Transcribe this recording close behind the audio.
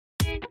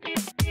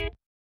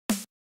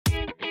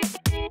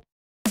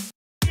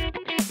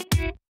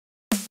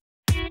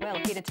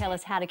here to tell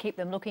us how to keep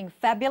them looking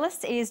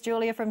fabulous is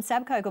Julia from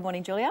Sabco. Good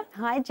morning, Julia.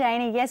 Hi,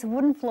 Janie. Yes,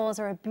 wooden floors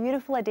are a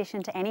beautiful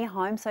addition to any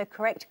home, so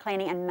correct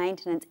cleaning and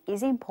maintenance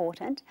is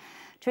important.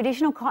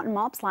 Traditional cotton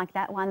mops like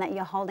that one that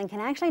you're holding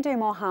can actually do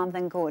more harm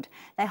than good.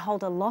 They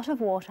hold a lot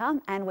of water,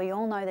 and we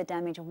all know the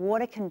damage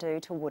water can do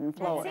to wooden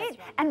floors. That's it.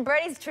 And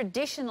bread is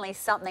traditionally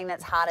something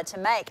that's harder to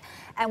make.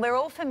 And we're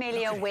all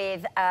familiar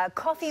with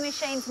coffee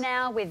machines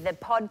now, with the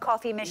pod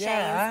coffee machines.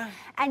 Yeah.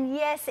 And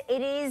yes,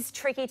 it is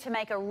tricky to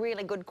make a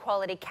really good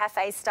quality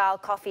cafe-style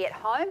coffee at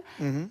home,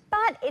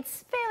 but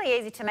it's fairly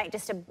easy to make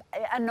just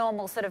a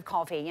normal sort of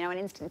coffee, you know, an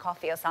instant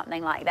coffee or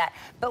something like that.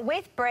 But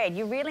with bread,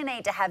 you really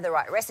need to have the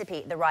right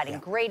recipe, the right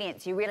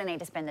ingredients. You really need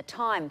to spend the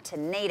time to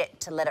knead it,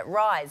 to let it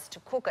rise, to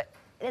cook it.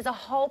 There's a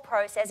whole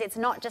process. It's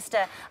not just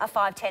a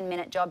 5-10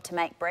 minute job to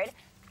make bread.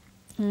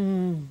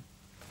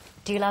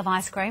 Do you love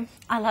ice cream?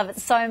 I love it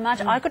so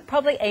much. I could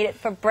probably eat it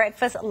for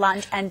breakfast,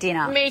 lunch and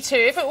dinner. Me too,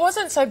 if it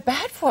wasn't so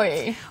bad for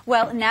you.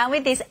 Well, now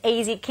with this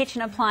easy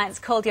kitchen appliance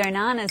called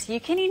Yonanas, you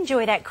can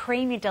enjoy that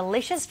creamy,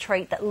 delicious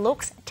treat that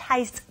looks,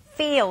 tastes,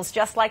 feels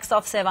just like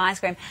soft serve ice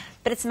cream,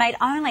 but it's made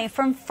only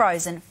from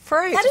frozen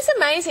fruit. That is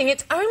amazing.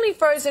 It's only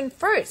frozen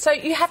fruit. So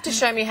you have to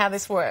show me how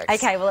this works.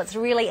 Okay, well, it's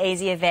really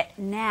easy, Yvette.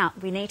 Now,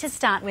 we need to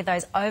start with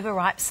those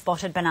overripe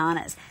spotted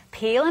bananas.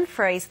 Peel and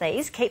freeze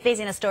these. Keep these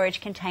in a storage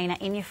container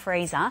in your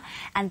freezer.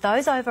 And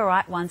those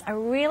overripe ones are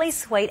really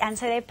sweet, and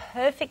so they're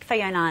perfect for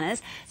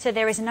Yonanas. So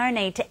there is no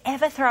need to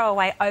ever throw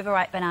away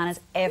overripe bananas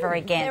ever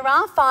again. There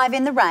are 5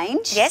 in the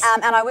range. Yes.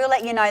 And I will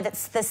let you know that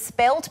the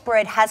spelt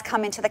bread has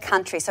come into the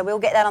country, so we'll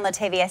get that on the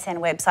TVSN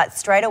website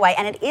straight away.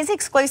 And it is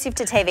exclusive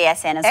to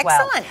TVSN as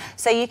well. Excellent.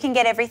 So you can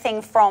get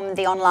everything from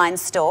the online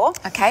store.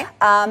 Okay.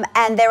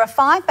 And there are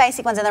 5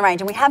 basic ones in the range,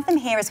 and we have them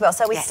here as well.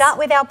 So we start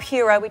with our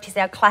Puro, which is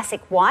our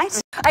classic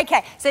white.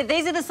 Okay, so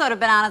these are the sort of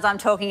bananas I'm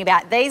talking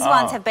about. These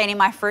ones have been in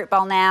my fruit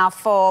bowl now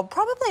for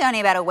probably only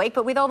about a week,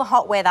 but with all the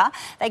hot weather,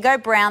 they go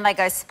brown, they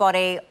go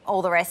spotty,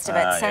 all the rest of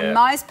it. So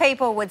most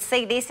people would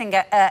see this and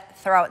go,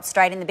 throw it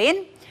straight in the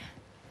bin.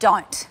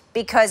 Don't,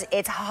 because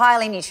it's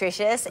highly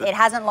nutritious. It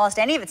hasn't lost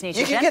any of its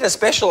nutrition. You can get a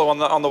special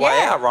on the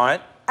way out,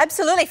 right?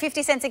 Absolutely,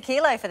 50 cents a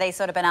kilo for these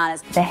sort of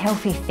bananas. The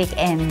healthy thick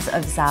ends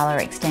of Zala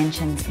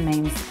extensions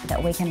means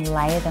that we can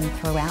layer them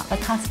throughout the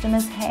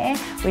customer's hair,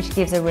 which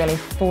gives a really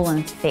full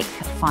and thick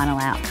final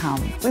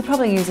outcome. We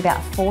probably use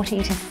about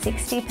 40 to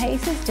 60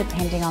 pieces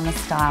depending on the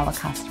style the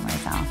customer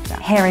is after.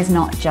 Hair is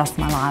not just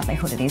my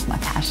livelihood, it is my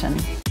passion.